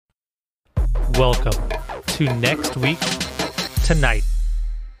welcome to Next Week Tonight.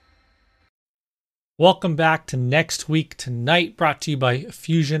 Welcome back to Next Week Tonight, brought to you by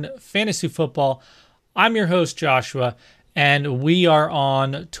Fusion Fantasy Football. I'm your host, Joshua, and we are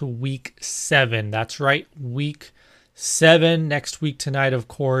on to Week 7. That's right, Week 7. Next Week Tonight, of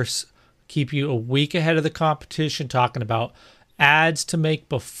course, keep you a week ahead of the competition, talking about ads to make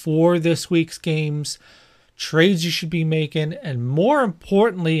before this week's games, trades you should be making, and more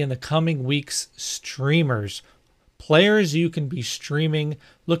importantly, in the coming weeks, streamers. Players you can be streaming,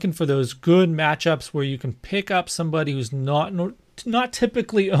 looking for those good matchups where you can pick up somebody who's not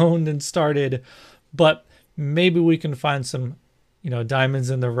typically owned and started, but maybe we can find some,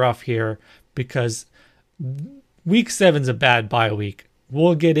 diamonds in the rough here, because Week 7's a bad bye week.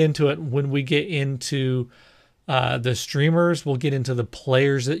 We'll get into it when we get into the streamers. We'll get into the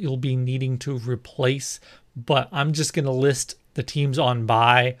players that you'll be needing to replace. But I'm just going to list the teams on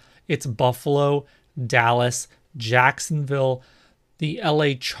bye. It's Buffalo, Dallas, Jacksonville, the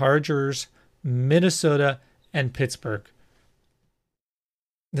LA Chargers, Minnesota, and Pittsburgh.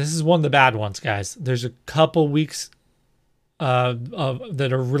 This is one of the bad ones, guys. There's a couple weeks that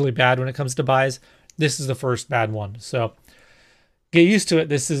are really bad when it comes to buys. This is the first bad one. So get used to it.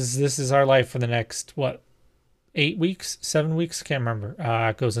 This is our life for the next, 8 weeks, 7 weeks? Can't remember.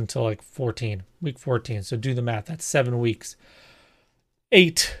 It goes until like week 14. So do the math. That's 7 weeks.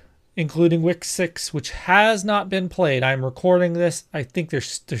 8, including week 6, which has not been played. I'm recording this. I think they're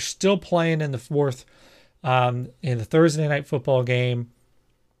still playing in the fourth, in the Thursday night football game.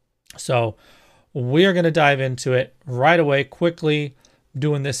 So we are going to dive into it right away, quickly.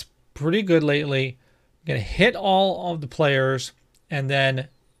 Doing this pretty good lately. I'm going to hit all of the players, and then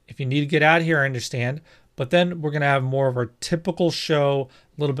if you need to get out of here, I understand. But then we're going to have more of our typical show,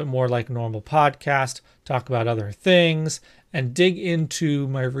 a little bit more like normal podcast, talk about other things, and dig into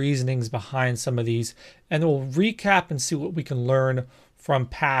my reasonings behind some of these. And then we'll recap and see what we can learn from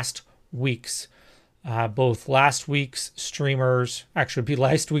past weeks. Both last week's streamers, actually it'd be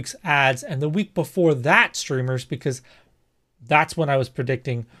last week's ads, and the week before that streamers, because that's when I was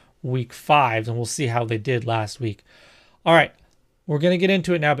predicting week 5, and we'll see how they did last week. All right, we're going to get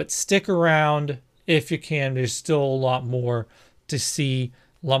into it now, but stick around if you can. There's still a lot more to see,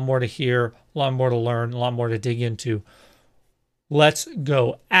 a lot more to hear, a lot more to learn, a lot more to dig into. Let's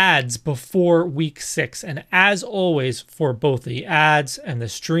go. Ads before week 6. And as always, for both the ads and the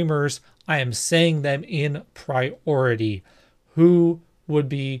streamers, I am saying them in priority. Who would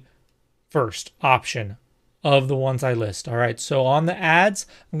be first option of the ones I list? All right, so on the ads,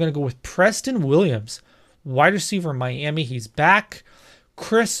 I'm going to go with Preston Williams, wide receiver, Miami. He's back.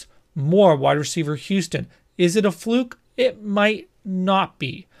 Chris Moore, wide receiver, Houston. Is it a fluke? It might not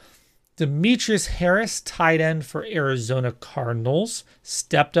be. Demetrius Harris, tight end for Arizona Cardinals,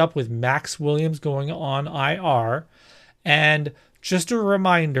 stepped up with Max Williams going on IR. And just a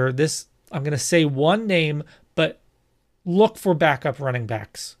reminder, I'm going to say one name, but look for backup running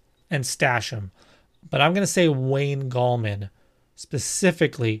backs and stash them. But I'm going to say Wayne Gallman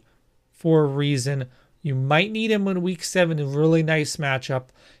specifically for a reason. You might need him in week 7, a really nice matchup.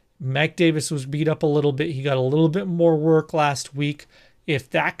 Mike Davis was beat up a little bit. He got a little bit more work last week. If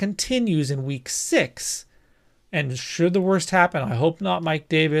that continues in week 6, and should the worst happen, I hope not Mike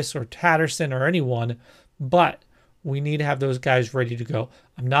Davis or Tatterson or anyone, but we need to have those guys ready to go.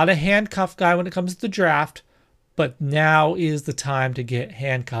 I'm not a handcuff guy when it comes to the draft, but now is the time to get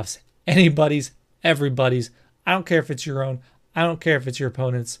handcuffs. Anybody's, everybody's. I don't care if it's your own. I don't care if it's your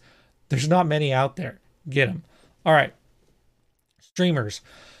opponent's. There's not many out there. Get them. All right. Streamers.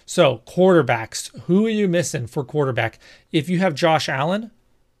 So, quarterbacks. Who are you missing for quarterback? If you have Josh Allen,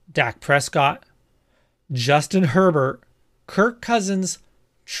 Dak Prescott, Justin Herbert, Kirk Cousins,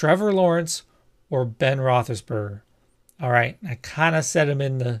 Trevor Lawrence, or Ben Roethlisberger. All right, I kind of set them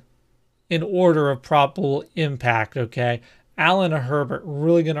in order of probable impact, okay? Allen or Herbert,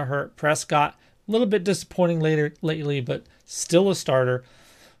 really going to hurt. Prescott, a little bit disappointing lately, but still a starter.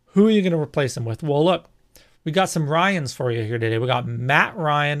 Who are you going to replace him with? Well, look, we got some Ryans for you here today. We got Matt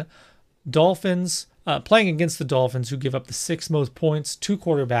Ryan, Dolphins, playing against the Dolphins, who give up the 6th most points to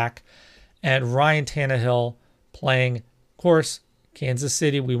quarterback, and Ryan Tannehill playing, of course, Kansas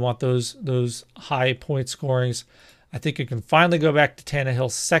City. We want those high point scorings. I think you can finally go back to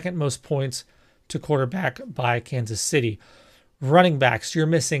Tannehill's 2nd most points to quarterback by Kansas City. Running backs, you're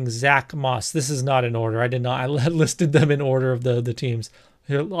missing Zach Moss. This is not in order. I listed them in order of the teams.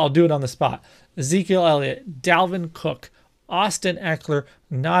 Here, I'll do it on the spot. Ezekiel Elliott, Dalvin Cook, Austin Eckler,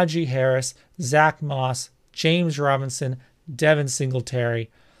 Najee Harris, Zach Moss, James Robinson, Devin Singletary.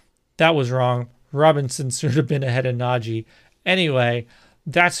 That was wrong. Robinson should have been ahead of Najee. Anyway,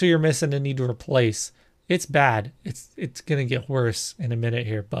 That's who you're missing and need to replace. It's bad. It's gonna get worse in a minute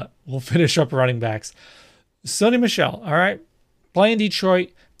here, but we'll finish up running backs. Sonny Michel, all right, playing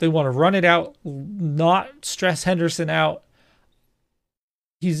Detroit. They want to run it out, not stress Henderson out.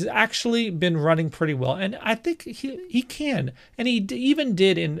 He's actually been running pretty well, and I think he can, and he even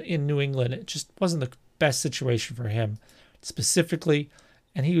did in New England. It just wasn't the best situation for him specifically,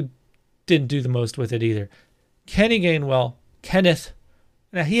 and he didn't do the most with it either. Kenny Gainwell, Kenneth.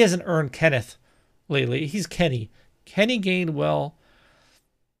 Now he hasn't earned Kenneth lately. He's Kenny. Kenny Gainwell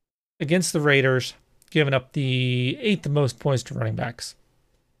against the Raiders, giving up the 8th most points to running backs.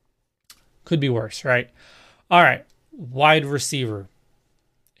 Could be worse, right? All right, wide receiver.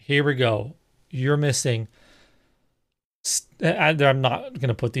 Here we go. You're missing. I'm not going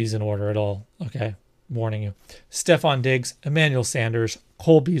to put these in order at all. Okay, warning you. Stephon Diggs, Emmanuel Sanders,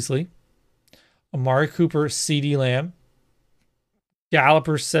 Cole Beasley, Amari Cooper, CeeDee Lamb,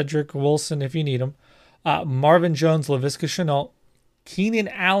 Galluper, Cedric Wilson if you need him, Marvin Jones, Laviska Shenault, Keenan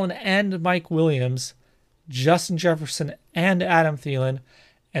Allen and Mike Williams, Justin Jefferson and Adam Thielen,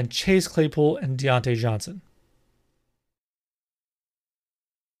 and Chase Claypool and Deontay Johnson.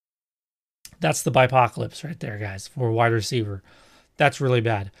 That's the bipocalypse right there, guys, for wide receiver. That's really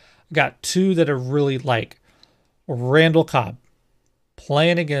bad. I got two that are really like Randall Cobb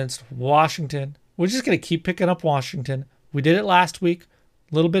playing against Washington. We're just going to keep picking up Washington. We did it last week.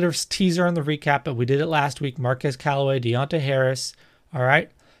 A little bit of teaser on the recap, but we did it last week. Marquez Callaway, Deontay Harris. All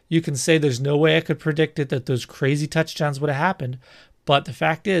right. You can say there's no way I could predict it that those crazy touchdowns would have happened. But the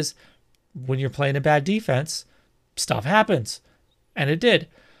fact is, when you're playing a bad defense, stuff happens. And it did.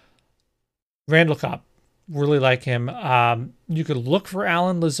 Randall Cobb, really like him. You could look for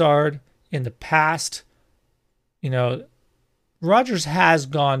Alan Lazard in the past. You know, Rodgers has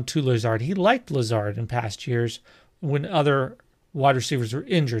gone to Lazard. He liked Lazard in past years when other wide receivers were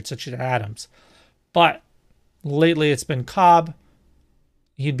injured, such as Adams. But lately it's been Cobb.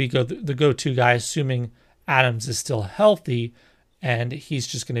 He'd be the go-to guy, assuming Adams is still healthy, and he's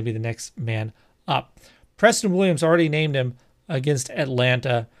just going to be the next man up. Preston Williams already named him against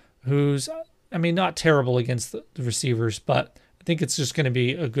Atlanta, who's, I mean, not terrible against the receivers, but I think it's just going to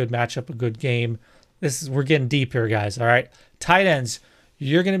be a good matchup, a good game. We're getting deep here, guys. All right. Tight ends,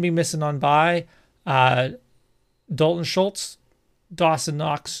 you're going to be missing on bye. Dalton Schultz, Dawson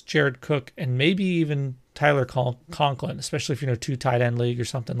Knox, Jared Cook, and maybe even Tyler Conklin, especially if you're in a 2 tight end league or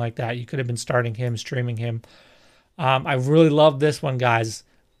something like that. You could have been starting him, streaming him. I really love this one, guys.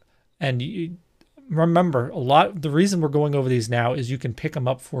 And you remember, the reason we're going over these now is you can pick them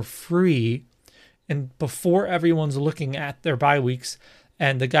up for free, and before everyone's looking at their bye weeks,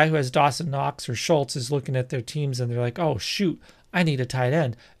 and the guy who has Dawson Knox or Schultz is looking at their teams and they're like, oh, shoot, I need a tight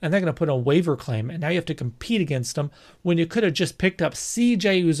end. And they're going to put a waiver claim, and now you have to compete against them when you could have just picked up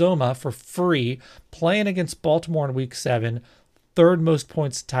CJ Uzoma for free, playing against Baltimore in week 7, 3rd most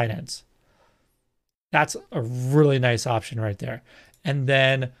points tight ends. That's a really nice option right there. And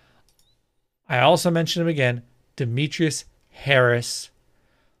then I also mentioned him again, Demetrius Harris.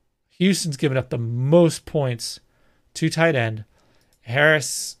 Houston's given up the most points to tight end.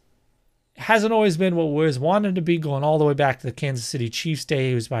 Harris hasn't always been what was wanted to be, going all the way back to the Kansas City Chiefs day.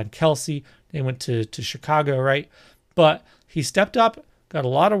 He was behind Kelsey. They went to Chicago, right? But he stepped up, got a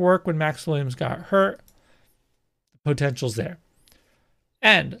lot of work when Max Williams got hurt. The potential's there.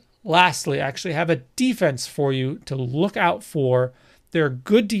 And lastly, I actually have a defense for you to look out for. They're a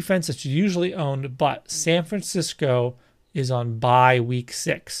good defense that's usually owned, but San Francisco is on bye week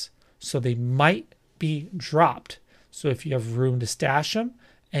 6. So they might be dropped. So if you have room to stash them,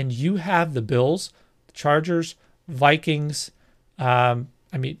 and you have the Bills, the Chargers, Vikings,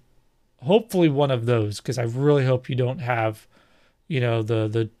 hopefully one of those, because I really hope you don't have,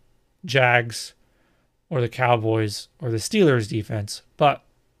 the Jags or the Cowboys or the Steelers defense. But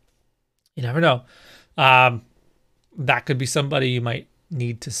you never know. That could be somebody you might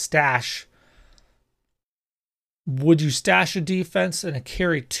need to stash. Would you stash a defense and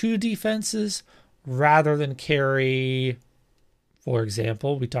carry 2 defenses rather than carry, for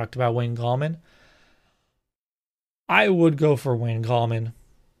example, we talked about Wayne Gallman? I would go for Wayne Gallman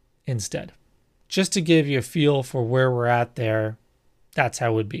instead. Just to give you a feel for where we're at there, that's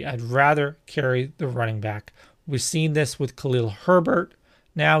how it would be. I'd rather carry the running back. We've seen this with Khalil Herbert.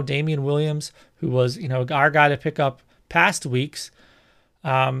 Now, Damian Williams, who was, our guy to pick up past weeks,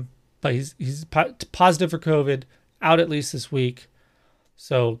 but he's positive for COVID, out at least this week.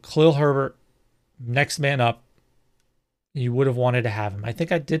 So Khalil Herbert, next man up. You would have wanted to have him. I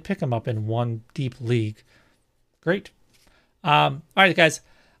think I did pick him up in one deep league. Great. All right, guys.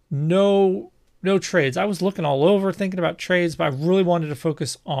 No no trades. I was looking all over thinking about trades, but I really wanted to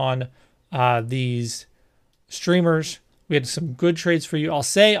focus on these streamers. We had some good trades for you.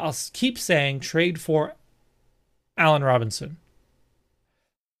 I'll keep saying trade for Allen Robinson,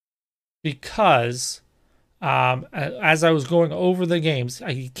 because as I was going over the games,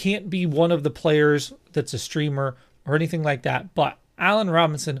 he can't be one of the players that's a streamer or anything like that. But Allen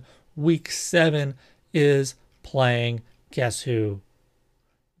Robinson, week 7, is playing. Guess who?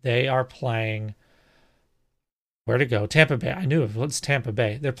 They are playing. Where to go? Tampa Bay. I knew it was Tampa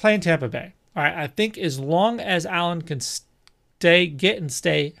Bay. They're playing Tampa Bay. All right. I think as long as Allen can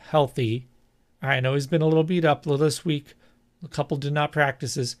stay healthy. All right, I know he's been a little beat up this week. A couple did not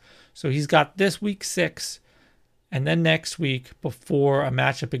practices. So he's got this week 6 and then next week before a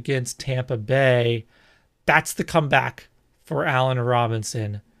matchup against Tampa Bay. That's the comeback for Allen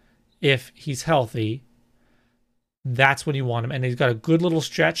Robinson. If he's healthy, that's when you want him. And he's got a good little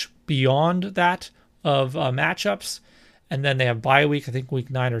stretch beyond that of matchups. And then they have bye week, I think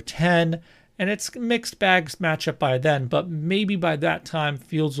week 9 or 10. And it's mixed bags matchup by then. But maybe by that time,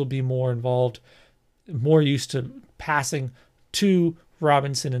 Fields will be more involved, more used to passing to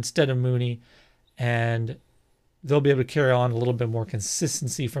Robinson instead of Mooney. And they'll be able to carry on a little bit more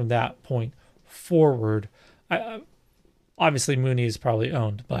consistency from that point forward. Obviously, Mooney is probably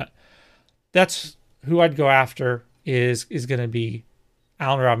owned, but that's who I'd go after is going to be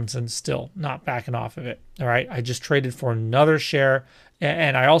Allen Robinson, still not backing off of it. All right. I just traded for another share,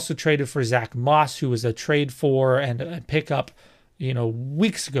 and I also traded for Zach Moss, who was a trade for and a pickup,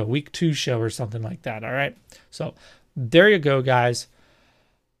 weeks ago, week 2 show or something like that. All right. So there you go, guys.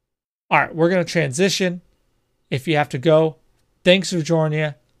 All right. We're going to transition. If you have to go, thanks for joining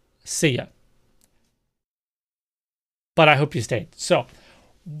you. See ya. But I hope you stayed. So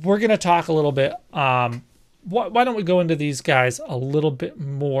we're going to talk a little bit. Why don't we go into these guys a little bit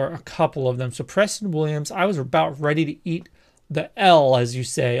more, a couple of them. So Preston Williams, I was about ready to eat the L, as you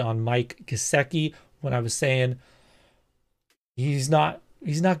say, on Mike Gesicki when I was saying he's not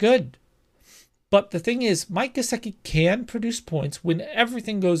good. But the thing is, Mike Gesicki can produce points when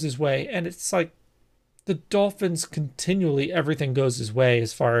everything goes his way. And it's like the Dolphins continually, everything goes his way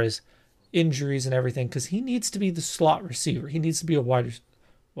as far as injuries and everything, because he needs to be the slot receiver. He needs to be a wide,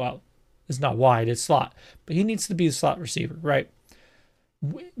 well, it's not wide, it's slot, but he needs to be the slot receiver, right?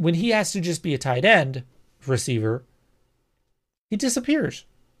 When he has to just be a tight end receiver, he disappears.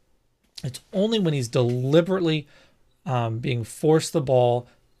 It's only when he's deliberately being forced the ball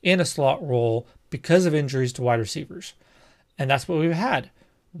in a slot role because of injuries to wide receivers. And that's what we've had.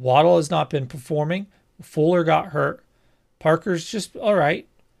 Waddle has not been performing. Fuller got hurt. Parker's just all right.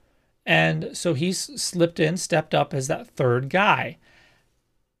 And so he's stepped up as that third guy.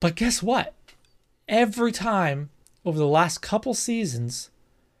 But guess what? Every time over the last couple seasons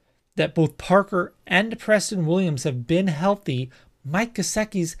that both Parker and Preston Williams have been healthy, Mike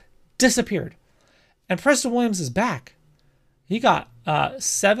Gesicki's disappeared. And Preston Williams is back. He got 5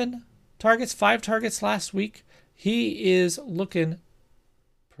 targets last week. He is looking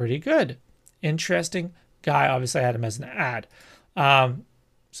pretty good. Interesting guy. Obviously, I had him as an ad.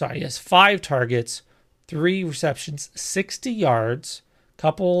 He has 5 targets, 3 receptions, 60 yards,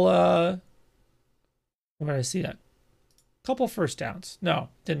 couple, where did I see that? Couple first downs. No,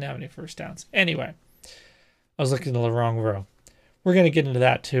 didn't have any first downs. Anyway, I was looking in the wrong row. We're going to get into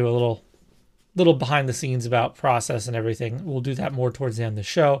that too, a little behind the scenes about process and everything. We'll do that more towards the end of the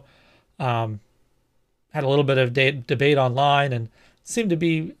show. Had a little bit of debate online, and seemed to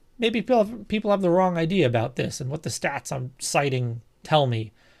be maybe people have the wrong idea about this and what the stats I'm citing tell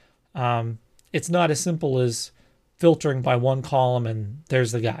me. It's not as simple as filtering by one column and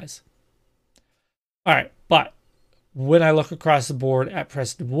there's the guys. All right, but when I look across the board at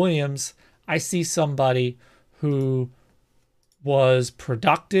Preston Williams, I see somebody who was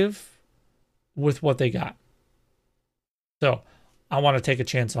productive with what they got. So I want to take a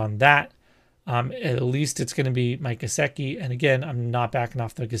chance on that. At least it's going to be Mike Gesicki. And again, I'm not backing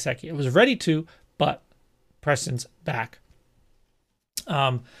off the Gesicki. I was ready to, but Preston's back.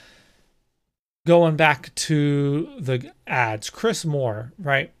 Going back to the ads, Chris Moore,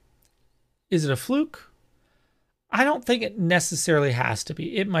 right? Is it a fluke? I don't think it necessarily has to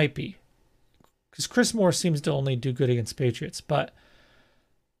be. It might be, because Chris Moore seems to only do good against Patriots, but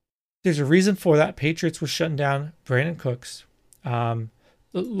there's a reason for that. Patriots were shutting down Brandon Cooks.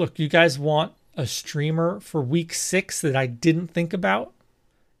 Look, you guys want a streamer for week 6 that I didn't think about?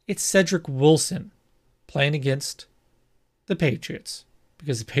 It's Cedric Wilson playing against the Patriots,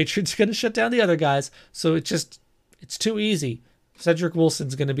 because the Patriots are going to shut down the other guys. So it's too easy. Cedric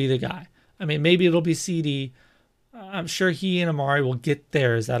Wilson's going to be the guy. I mean, maybe it'll be CD. I'm sure he and Amari will get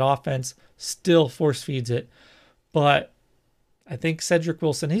there as that offense still force feeds it. But I think Cedric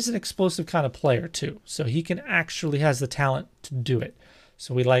Wilson, he's an explosive kind of player too. So he can actually has the talent to do it.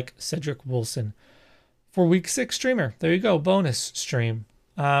 So we like Cedric Wilson for week 6 streamer. There you go. Bonus stream.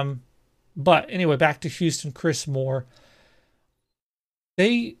 But anyway, back to Houston, Chris Moore.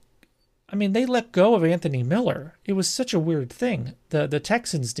 They let go of Anthony Miller. It was such a weird thing. The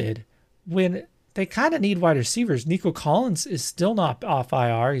Texans did when they kind of need wide receivers. Nico Collins is still not off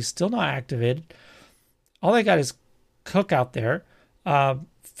IR. He's still not activated. All they got is Cook out there.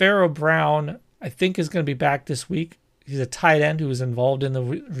 Pharaoh Brown, I think, is going to be back this week. He's a tight end who was involved in the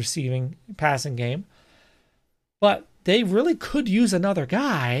receiving passing game. But they really could use another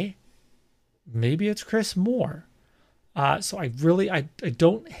guy. Maybe it's Chris Moore. So I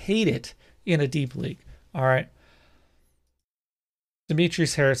don't hate it in a deep league. All right.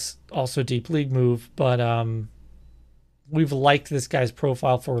 Demetrius Harris, also deep league move, but we've liked this guy's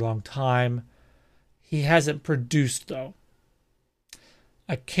profile for a long time. He hasn't produced, though.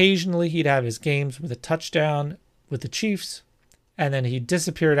 Occasionally, he'd have his games with a touchdown with the Chiefs, and then he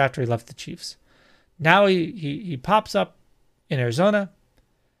disappeared after he left the Chiefs. Now he pops up in Arizona.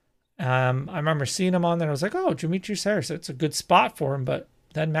 I remember seeing him on there. I was like, oh, Demetrius Harris, it's a good spot for him. But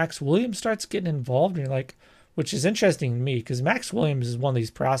then Max Williams starts getting involved, and you're like, which is interesting to me because Max Williams is one of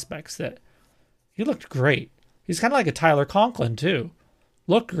these prospects that he looked great. He's kind of like a Tyler Conklin, too.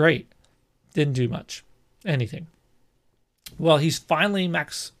 Looked great. Didn't do much. Anything. Well,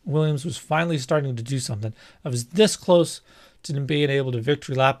 Max Williams was finally starting to do something. I was this close to being able to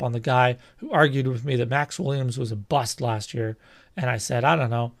victory lap on the guy who argued with me that Max Williams was a bust last year. And I said, I don't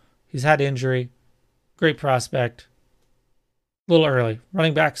know. He's had injury. Great prospect. A little early.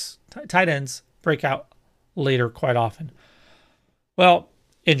 Running backs, tight ends, break out later quite often. Well,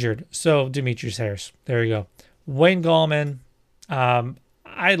 injured. So Demetrius Harris. There you go. Wayne Gallman.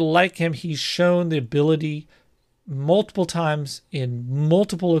 I like him. He's shown the ability multiple times in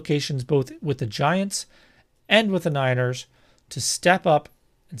multiple locations, both with the Giants and with the Niners, to step up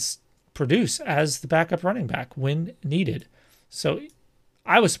and produce as the backup running back when needed. So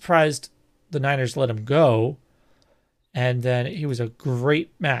I was surprised the Niners let him go. And then he was a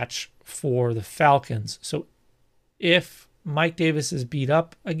great match for the Falcons. So if Mike Davis is beat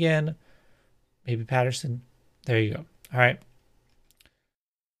up again, maybe Patterson, there you go. All right.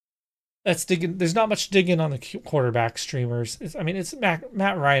 Let's dig in. There's not much digging on the quarterback streamers. It's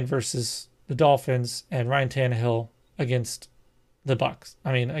Matt Ryan versus the Dolphins and Ryan Tannehill against the Bucks.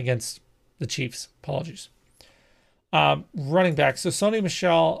 Against the Chiefs. Apologies. Running back. So Sony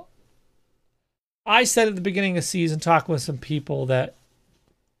Michel, I said at the beginning of the season, talking with some people, that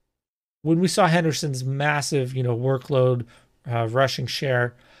when we saw Henderson's massive, workload, rushing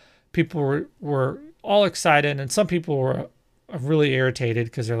share, people were all excited, and some people were really irritated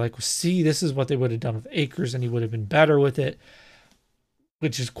because they're like, well, see, this is what they would have done with Akers, and he would have been better with it,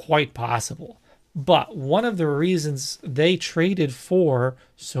 which is quite possible. But one of the reasons they traded for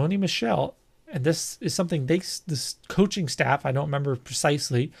Sony Michel, and this is something this coaching staff, I don't remember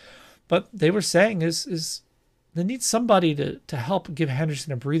precisely, but they were saying is they need somebody to help give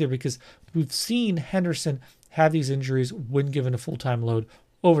Henderson a breather, because we've seen Henderson have these injuries when given a full-time load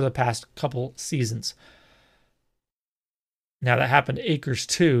over the past couple seasons. Now that happened to Akers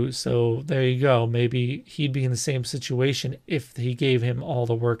too, so there you go. Maybe he'd be in the same situation if he gave him all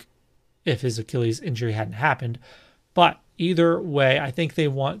the work if his Achilles injury hadn't happened. But either way, I think they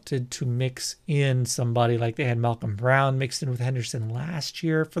wanted to mix in somebody like they had Malcolm Brown mixed in with Henderson last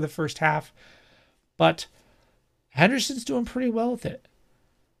year for the first half. But Henderson's doing pretty well with it.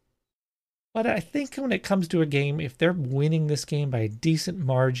 But I think when it comes to a game, if they're winning this game by a decent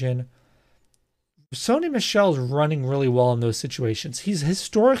margin, Sony Michel's running really well in those situations. He's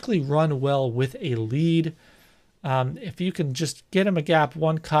historically run well with a lead. If you can just get him a gap,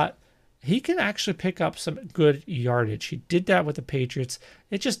 one cut, he can actually pick up some good yardage. He did that with the Patriots.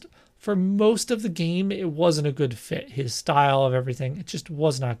 It just, for most of the game, it wasn't a good fit. His style of everything, it just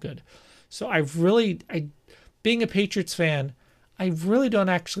was not good. So being a Patriots fan, I really don't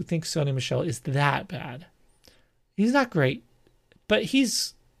actually think Sony Michel is that bad. He's not great, but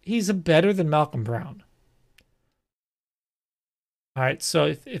he's better than Malcolm Brown. All right, so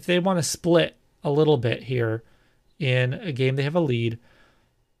if they want to split a little bit here in a game they have a lead,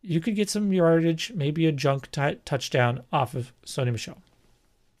 you could get some yardage, maybe a junk touchdown off of Sony Michel.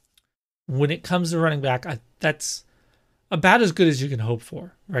 When it comes to running back, that's about as good as you can hope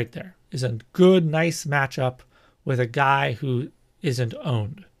for right there. Is a good, nice matchup with a guy who isn't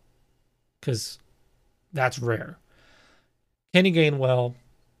owned, because that's rare. Kenny Gainwell,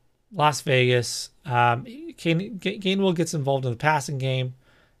 Las Vegas. Can Gainwell gets involved in the passing game,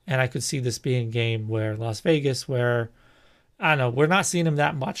 and I could see this being a game where Las Vegas, where I don't know, we're not seeing him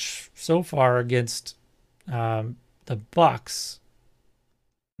that much so far against the Bucks.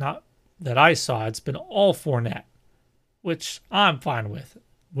 Not that I saw. It's been all Fournette, which I'm fine with.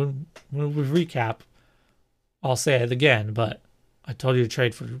 When we recap, I'll say it again, but I told you to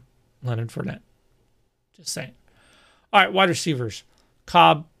trade for Leonard Fournette. Just saying. All right, wide receivers.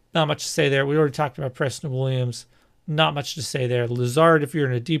 Cobb, not much to say there. We already talked about Preston Williams. Not much to say there. Lazard, if you're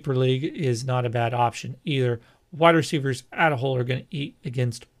in a deeper league, is not a bad option either. Wide receivers at a whole are going to eat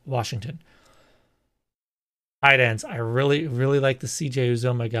against Washington. Tight ends. I really, really like the CJ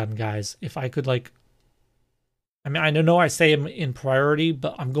Uzomah gun, guys. If I could, I mean, I know I say him in priority,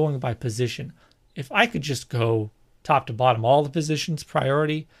 but I'm going by position. If I could just go top to bottom, all the positions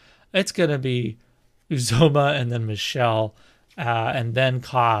priority, it's going to be Uzomah and then Michelle and then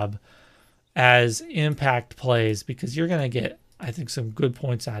Cobb as impact plays, because you're going to get, I think, some good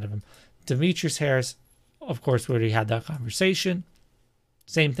points out of him. Demetrius Harris, of course, we already had that conversation.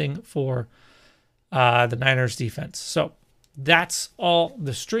 Same thing for the Niners defense. So that's all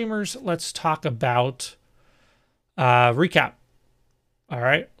the streamers. Let's talk about recap. All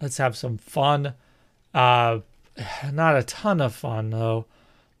right, let's have some fun. Not a ton of fun, though.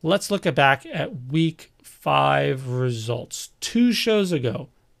 Let's look back at week 5 results. 2 shows ago.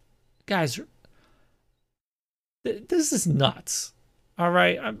 Guys, this is nuts. All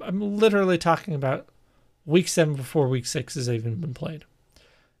right, I'm literally talking about week 7 before week 6 has even been played.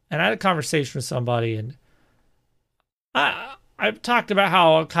 And I had a conversation with somebody, and I talked about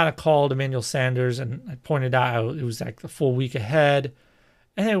how I kind of called Emmanuel Sanders, and I pointed out how it was like the full week ahead,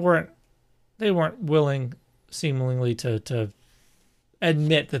 and they weren't willing, seemingly, to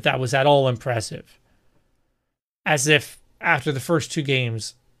admit that was at all impressive. As if after the first 2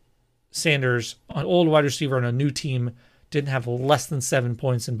 games, Sanders, an old wide receiver on a new team, didn't have less than 7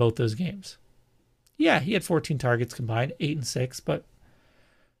 points in both those games. Yeah, he had 14 targets combined, 8 and 6, but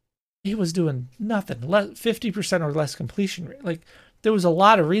he was doing nothing. 50% or less completion rate. Like, there was a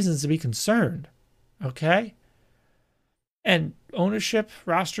lot of reasons to be concerned. Okay? And ownership,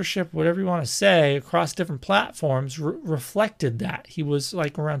 rostership, whatever you want to say, across different platforms reflected that. He was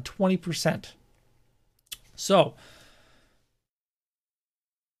like around 20%. So,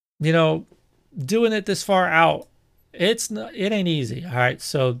 doing it this far out, it ain't easy. All right?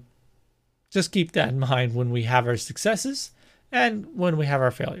 So just keep that in mind when we have our successes and when we have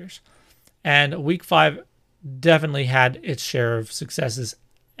our failures. And week 5 definitely had its share of successes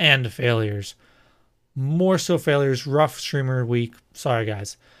and failures. More so failures, rough streamer week. Sorry,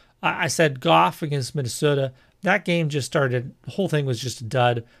 guys. I said Goff against Minnesota. That game just started. The whole thing was just a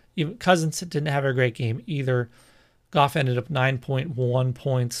dud. Even Cousins didn't have a great game either. Goff ended up 9.1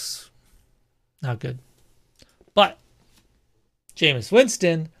 points. Not good. But Jameis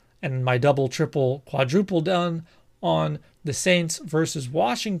Winston and my double, triple, quadruple done on the Saints versus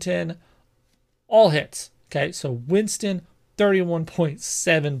Washington, all hits. Okay, so Winston,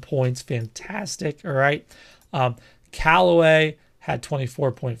 31.7 points. Fantastic. All right. Callaway had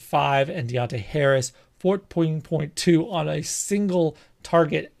 24.5 and Deontay Harris, 14.2 on a single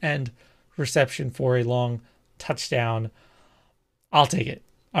target and reception for a long touchdown. I'll take it.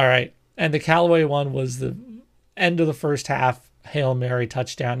 All right. And the Callaway one was the end of the first half, Hail Mary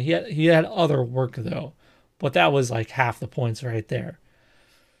touchdown. He had other work, though, but that was like half the points right there.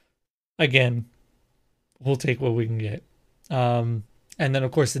 Again, we'll take what we can get. And then,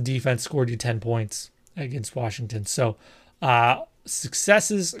 of course, the defense scored you 10 points against Washington. So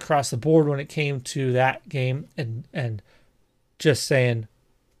successes across the board when it came to that game. And just saying,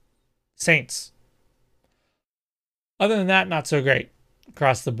 Saints. Other than that, not so great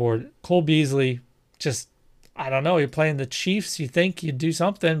across the board. Cole Beasley, just, I don't know. You're playing the Chiefs. You think you'd do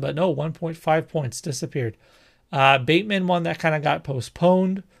something, but no, 1.5 points disappeared. Bateman one that kind of got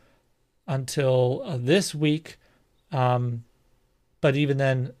postponed until this week. But even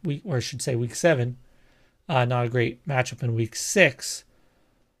then, week 7, not a great matchup in week 6.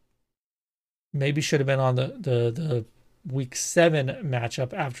 Maybe should have been on the week 7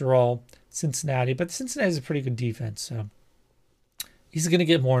 matchup after all, Cincinnati. But Cincinnati is a pretty good defense, so he's going to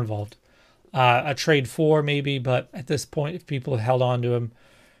get more involved. A trade 4 maybe, but at this point, if people have held on to him,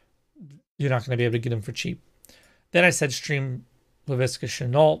 you're not going to be able to get him for cheap. Then I said stream Laviska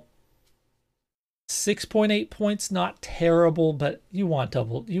Shenault. 6.8 points, not terrible, but you want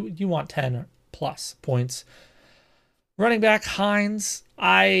double. You want 10 plus points. Running back Hines,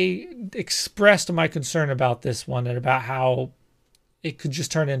 I expressed my concern about this one and about how it could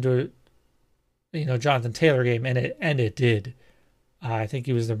just turn into Jonathan Taylor game, and it did. I think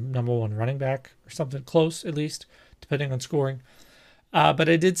he was the #1 running back or something close, at least, depending on scoring. But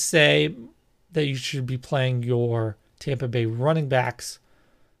I did say that you should be playing your Tampa Bay running backs,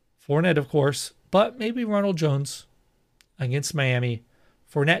 Fournette, of course, but maybe Ronald Jones against Miami.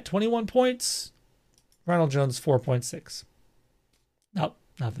 Fournette, 21 points. Ronald Jones, 4.6. Nope,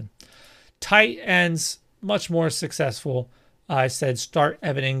 nothing. Tight ends, much more successful. I said start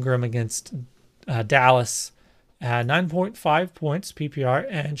Evan Ingram against Dallas. 9.5 points PPR.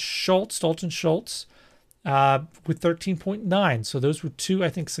 And Dalton Schultz, with 13.9. So those were two, I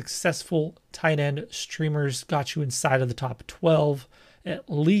think, successful tight end streamers. Got you inside of the top 12 at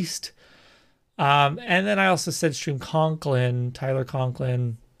least. And then I also said stream Tyler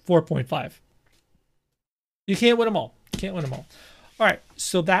Conklin, 4.5. You can't win them all. All right,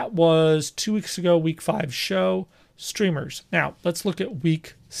 so that was 2 weeks ago, week 5 show. Streamers. Now, let's look at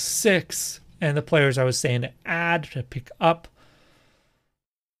week 6 and the players I was saying to add, to pick up.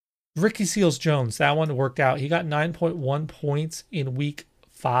 Ricky Seals-Jones, that one worked out. He got 9.1 points in week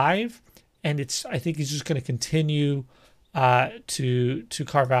 5, and I think he's just going to continue to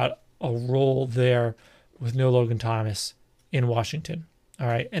carve out a role there with no Logan Thomas in Washington. All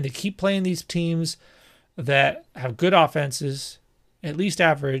right, and they keep playing these teams that have good offenses, at least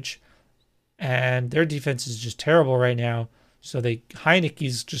average, and their defense is just terrible right now. So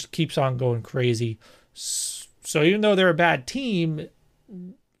Heineke's just keeps on going crazy. So even though they're a bad team,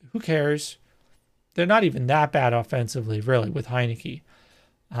 who cares? They're not even that bad offensively, really, with Heineke.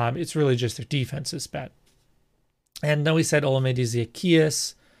 It's really just their defense is bad. And then we said Olamide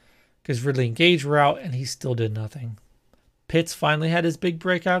Zaccheaus, because Ridley and Gage were out, and he still did nothing. Pitts finally had his big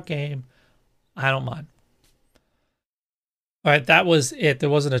breakout game. I don't mind. All right, that was it.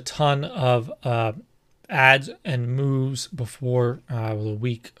 There wasn't a ton of ads and moves before the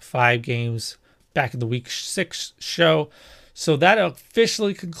week 5 games back in the week 6 show. So that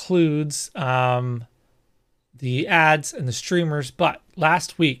officially concludes the ads and the streamers. But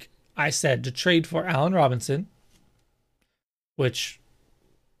last week I said to trade for Allen Robinson, which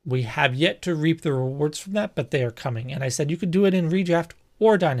we have yet to reap the rewards from that, but they are coming. And I said you could do it in redraft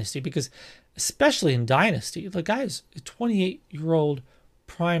or dynasty, because especially in dynasty, the guy's a 28-year-old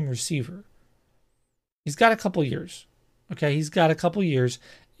prime receiver. He's got a couple years. Okay, he's got a couple years.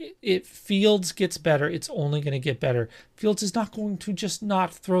 If Fields gets better, it's only going to get better. Fields is not going to just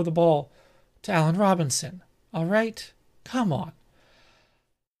not throw the ball to Allen Robinson. All right? Come on.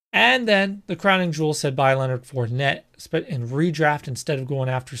 And then the crowning jewel said buy Leonard Fournette in redraft instead of going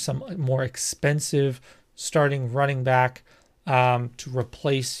after some more expensive starting running back to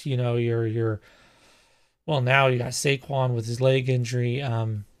replace, your well, now you got Saquon with his leg injury,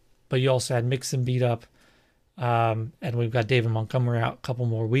 but you also had Mixon beat up, and we've got David Montgomery out a couple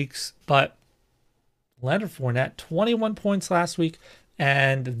more weeks. But Leonard Fournette, 21 points last week,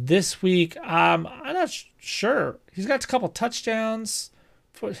 and this week, I'm not sure. He's got a couple touchdowns.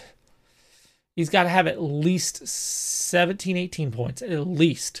 He's got to have at least 17, 18 points, at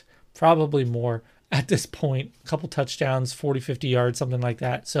least, probably more at this point. A couple touchdowns, 40, 50 yards, something like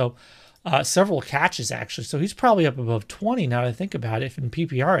that. So several catches, actually. So he's probably up above 20 now that I think about it, in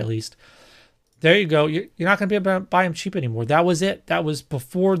PPR at least. There you go. You're not going to be able to buy him cheap anymore. That was it. That was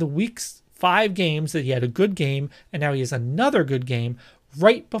before the week's 5 games that he had a good game, and now he has another good game.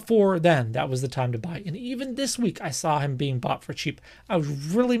 Right before then, that was the time to buy. And even this week, I saw him being bought for cheap. I was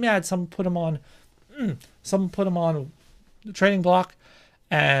really mad. Someone put him on the trading block,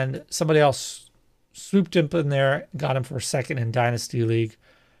 and somebody else swooped him in there, got him for a second in Dynasty League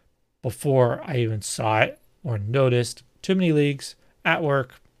before I even saw it or noticed. Too many leagues, at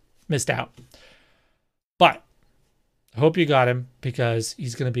work, missed out. But I hope you got him, because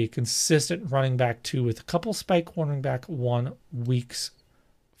he's going to be a consistent running back 2 with a couple spike running back 1 weeks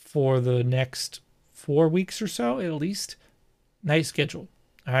for the next 4 weeks or so, at least. Nice schedule.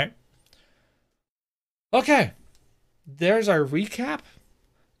 All right. Okay. There's our recap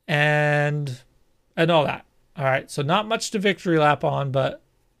and all that. All right. So not much to victory lap on, but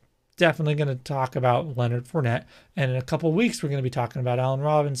definitely going to talk about Leonard Fournette. And in a couple of weeks, we're going to be talking about Allen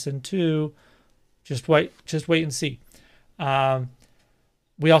Robinson too. Just wait and see.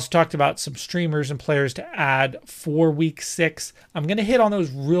 We also talked about some streamers and players to add for week 6. I'm going to hit on those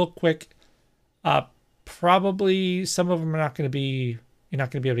real quick. Probably some of them you're not going to be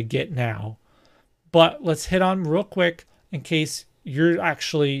able to get now, but let's hit on real quick in case you're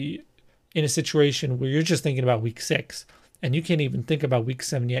actually in a situation where you're just thinking about week 6 and you can't even think about week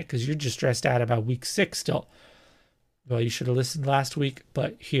 7 yet because you're just stressed out about week 6 still. Well, you should have listened last week,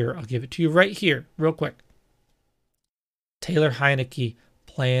 but here, I'll give it to you right here, real quick. Taylor Heineke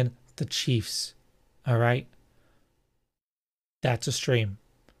playing the Chiefs. All right. That's a stream.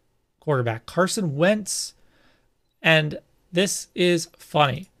 Quarterback Carson Wentz, and this is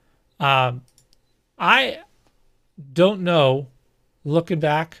funny. I don't know, looking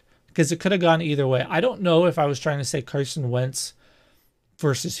back, because it could have gone either way. I don't know if I was trying to say Carson Wentz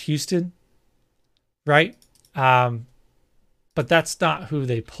versus Houston, right? But that's not who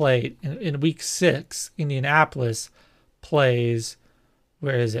they played. In week 6, Indianapolis plays,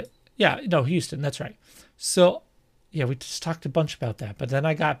 where is it? Yeah, no, Houston, that's right. So, yeah, we just talked a bunch about that. But then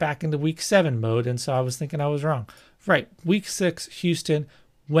I got back into week 7 mode, and so I was thinking I was wrong. Right, week 6, Houston,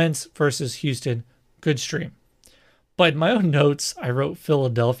 Wentz versus Houston, good stream. But in my own notes, I wrote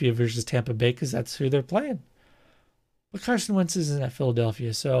Philadelphia versus Tampa Bay because that's who they're playing. But Carson Wentz isn't at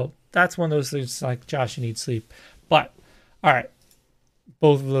Philadelphia, so that's one of those things like, Josh, you need sleep. But, all right,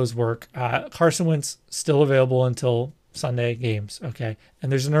 both of those work. Carson Wentz still available until Sunday games, okay?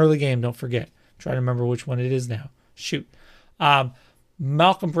 And there's an early game, don't forget. Try to remember which one it is now. Shoot.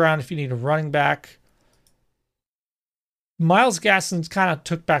 Malcolm Brown, if you need a running back. Myles Gaskin kind of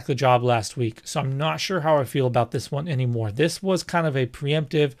took back the job last week, so I'm not sure how I feel about this one anymore. This was kind of a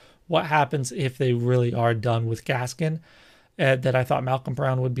preemptive, what happens if they really are done with Gaskin, that I thought Malcolm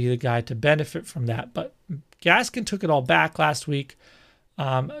Brown would be the guy to benefit from that. But Gaskin took it all back last week.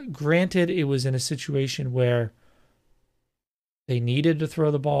 Granted, it was in a situation where they needed to throw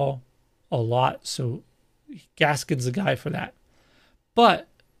the ball a lot, so Gaskin's the guy for that. But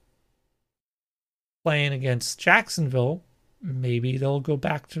playing against Jacksonville, maybe they'll go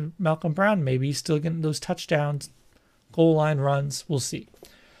back to Malcolm Brown. Maybe he's still getting those touchdowns, goal line runs. We'll see.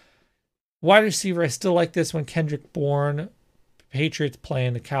 Wide receiver, I still like this one. Kendrick Bourne, Patriots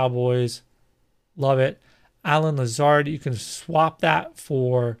playing the Cowboys. Love it. Allen Lazard, you can swap that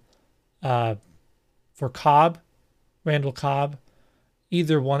for Cobb, Randall Cobb.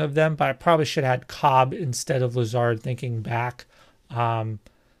 Either one of them, but I probably should have had Cobb instead of Lazard thinking back.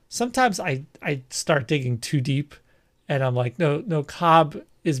 Sometimes I start digging too deep and I'm like, no, Cobb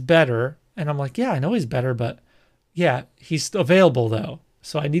is better. And I'm like, yeah, I know he's better, but yeah, he's available though.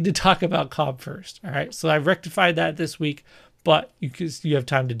 So I need to talk about Cobb first. All right. So I rectified that this week, but you have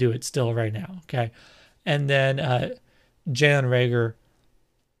time to do it still right now. Okay. And then Jalen Reagor.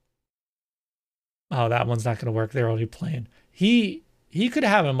 Oh, that one's not going to work. They're already playing. He could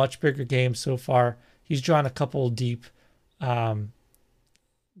have a much bigger game so far. He's drawn a couple deep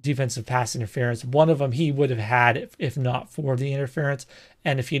defensive pass interference. One of them he would have had if not for the interference.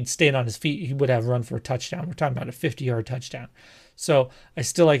 And if he'd stayed on his feet, he would have run for a touchdown. We're talking about a 50-yard touchdown. So I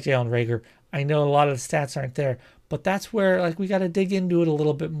still like Jalen Reagor. I know a lot of the stats aren't there, but that's where we got to dig into it a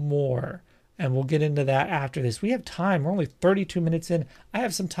little bit more. And we'll get into that after this. We have time. We're only 32 minutes in. I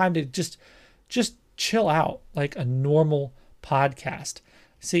have some time to just chill out like a normal podcast.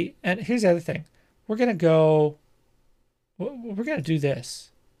 See, and here's the other thing. We're going to do this.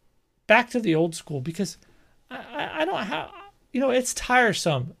 Back to the old school, because I don't have, it's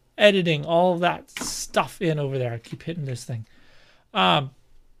tiresome editing all of that stuff in over there. I keep hitting this thing.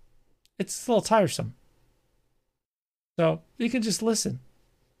 It's a little tiresome. So you can just listen.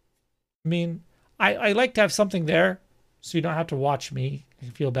 I mean, I like to have something there so you don't have to watch me. I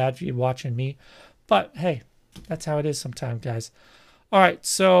feel bad for you watching me. But hey, that's how it is sometimes, guys. All right,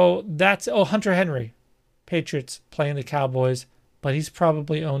 so that's Hunter Henry, Patriots playing the Cowboys, but he's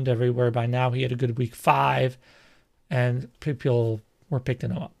probably owned everywhere by now. He had a good week 5, and people were picking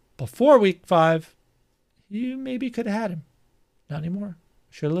him up. Before week 5, you maybe could have had him. Not anymore.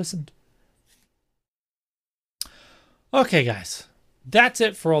 Should have listened. Okay, guys, that's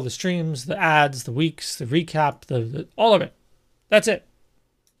it for all the streams, the ads, the weeks, the recap, the all of it. That's it.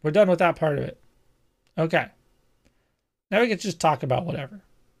 We're done with that part of it. Okay. Now we can just talk about whatever,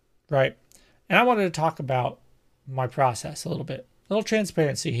 right? And I wanted to talk about my process a little bit. A little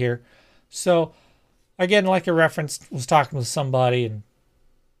transparency here. So, again, like I referenced, was talking with somebody and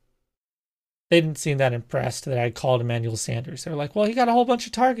they didn't seem that impressed that I called Emmanuel Sanders. They were like, well, he got a whole bunch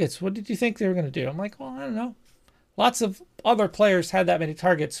of targets. What did you think they were going to do? I'm like, well, I don't know. Lots of other players had that many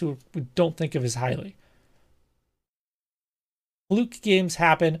targets who we don't think of as highly. Fluke games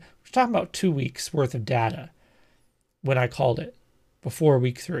happen. We're talking about 2 weeks worth of data when I called it before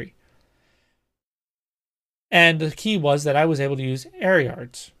week 3. And the key was that I was able to use air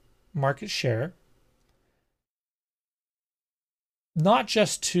yards, market share, not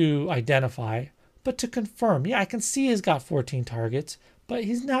just to identify, but to confirm. Yeah, I can see he's got 14 targets, but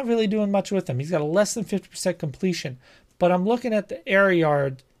he's not really doing much with them. He's got a less than 50% completion. But I'm looking at the air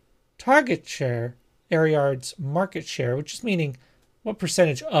yard target share, air yards market share, which is meaning what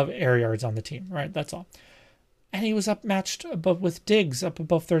percentage of air yards on the team, right? That's all. And he was up matched above with Diggs up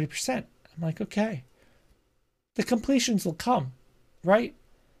above 30%. I'm like, okay. the completions will come, right?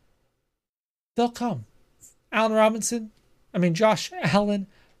 They'll come. Josh Allen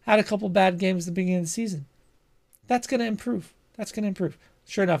had a couple bad games at the beginning of the season. That's going to improve.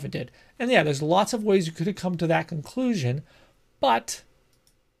 Sure enough, it did. And yeah, there's lots of ways you could have come to that conclusion, but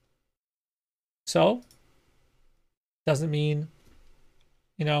so doesn't mean,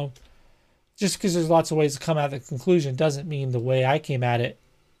 just because there's lots of ways to come at the conclusion doesn't mean the way I came at it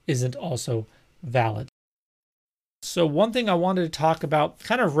isn't also valid. So one thing I wanted to talk about,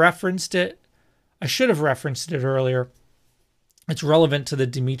 kind of referenced it. I should have referenced it earlier. It's relevant to the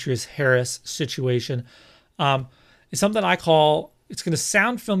Demetrius Harris situation. It's something I call, it's going to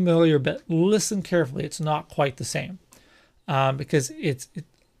sound familiar, but listen carefully. It's not quite the same because it's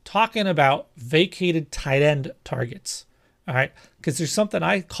talking about vacated tight end targets. All right. Because there's something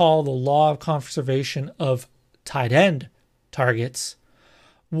I call the law of conservation of tight end targets,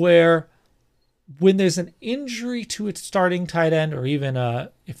 where when there's an injury to its starting tight end, or even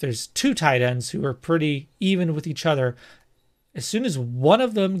if there's two tight ends who are pretty even with each other, as soon as one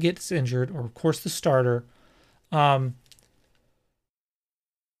of them gets injured, or of course the starter,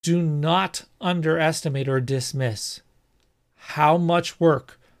 do not underestimate or dismiss how much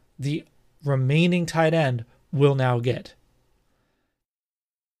work the remaining tight end will now get.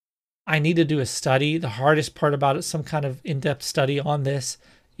 I need to do a study. The hardest part about it, some kind of in-depth study on this,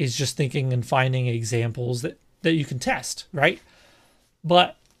 is just thinking and finding examples that you can test, right?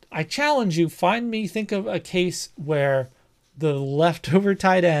 But I challenge you, think of a case where the leftover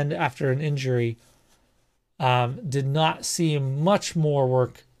tight end after an injury did not see much more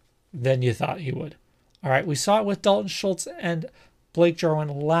work than you thought he would. All right, we saw it with Dalton Schultz and Blake Jarwin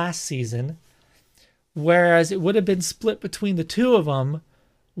last season, whereas it would have been split between the two of them.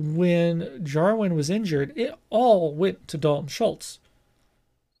 When Jarwin was injured, it all went to Dalton Schultz.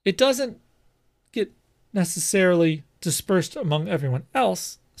 It doesn't get necessarily dispersed among everyone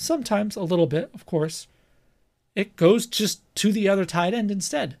else. Sometimes a little bit, of course. It goes just to the other tight end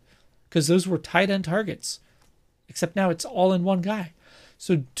instead, because those were tight end targets. Except now it's all in one guy.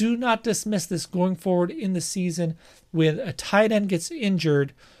 So do not dismiss this going forward in the season. When a tight end gets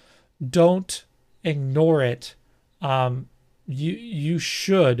injured, don't ignore it. You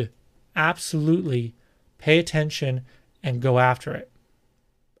should absolutely pay attention and go after it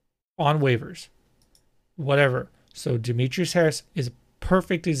on waivers, whatever. So Demetrius Harris is a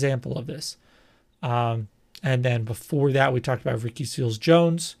perfect example of this. And then before that, we talked about Ricky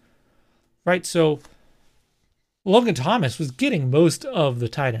Seals-Jones, right? So Logan Thomas was getting most of the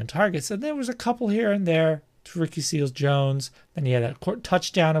tight end targets, and there was a couple here and there to Ricky Seals-Jones. Then he had that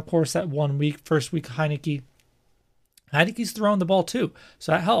touchdown, of course, that first week Heineke. Heineke's throwing the ball too,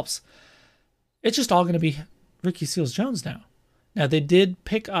 so that helps. It's just all going to be Ricky Seals-Jones now. Now, they did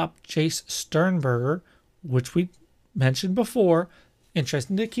pick up Chase Sternberger, which we mentioned before.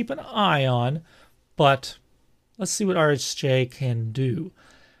 Interesting to keep an eye on, but let's see what RHJ can do.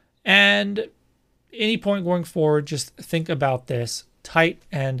 And any point going forward, just think about this: tight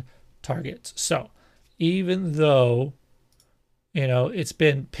end targets. So even though, it's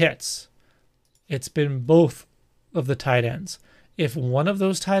been Pitts, it's been both of the tight ends. If one of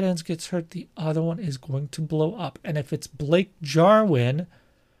those tight ends gets hurt, the other one is going to blow up. And if it's Blake Jarwin,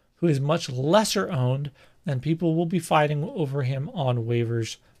 who is much lesser owned, then people will be fighting over him on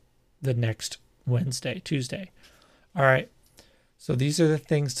waivers the next Tuesday. All right. So these are the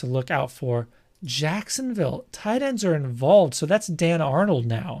things to look out for. Jacksonville, tight ends are involved. So that's Dan Arnold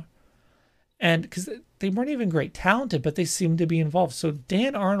now. And because they weren't even great talented, but they seem to be involved. So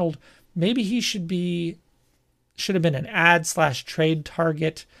Dan Arnold, maybe he should have been an ad/trade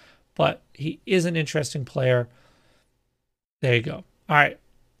target, but he is an interesting player. There you go. All right.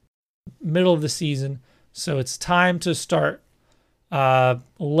 Middle of the season. So it's time to start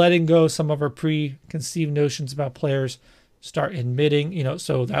letting go some of our preconceived notions about players, start admitting,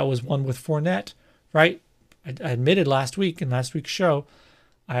 so that was one with Fournette, right? I admitted last week in last week's show,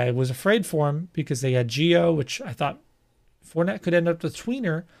 I was afraid for him because they had Gio, which I thought Fournette could end up the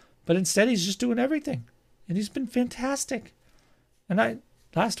tweener, but instead he's just doing everything. And he's been fantastic. And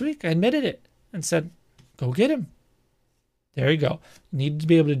last week I admitted it and said, go get him. There you go. We need to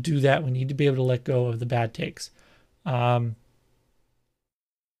be able to do that. We need to be able to let go of the bad takes. Mike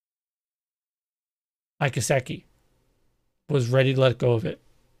Gesicki was ready to let go of it.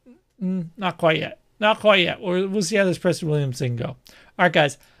 Not quite yet. We'll see how this Preston Williams thing go. All right,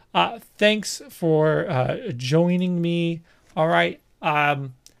 guys. Thanks for joining me. All right.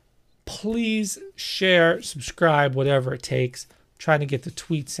 Please share, subscribe, whatever it takes. I'm trying to get the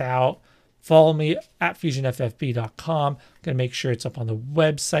tweets out. Follow me at FusionFFB.com. Going to make sure it's up on the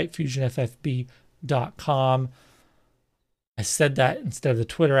website, FusionFFB.com. I said that instead of the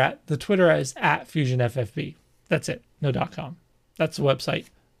Twitter at. The Twitter is at FusionFFB. That's it. No .com. That's the website.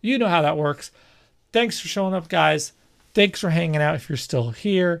 You know how that works. Thanks for showing up, guys. Thanks for hanging out if you're still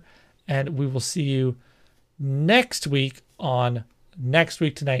here. And we will see you next week on Next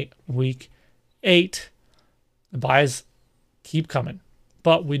Week Tonight, week 8. The buys keep coming.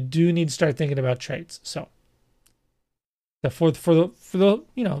 But we do need to start thinking about trades. So for the the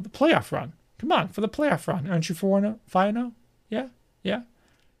playoff run. Come on, for the playoff run. Aren't you 4-0? 5-0? Yeah? Yeah?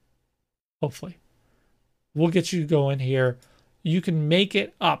 Hopefully. We'll get you going here. You can make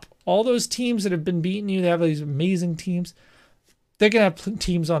it up. All those teams that have been beating you, they have these amazing teams. They're going to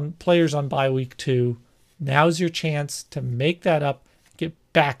have players on bye week 2. Now's your chance to make that up, get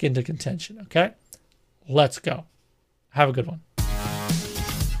back into contention, okay? Let's go. Have a good one.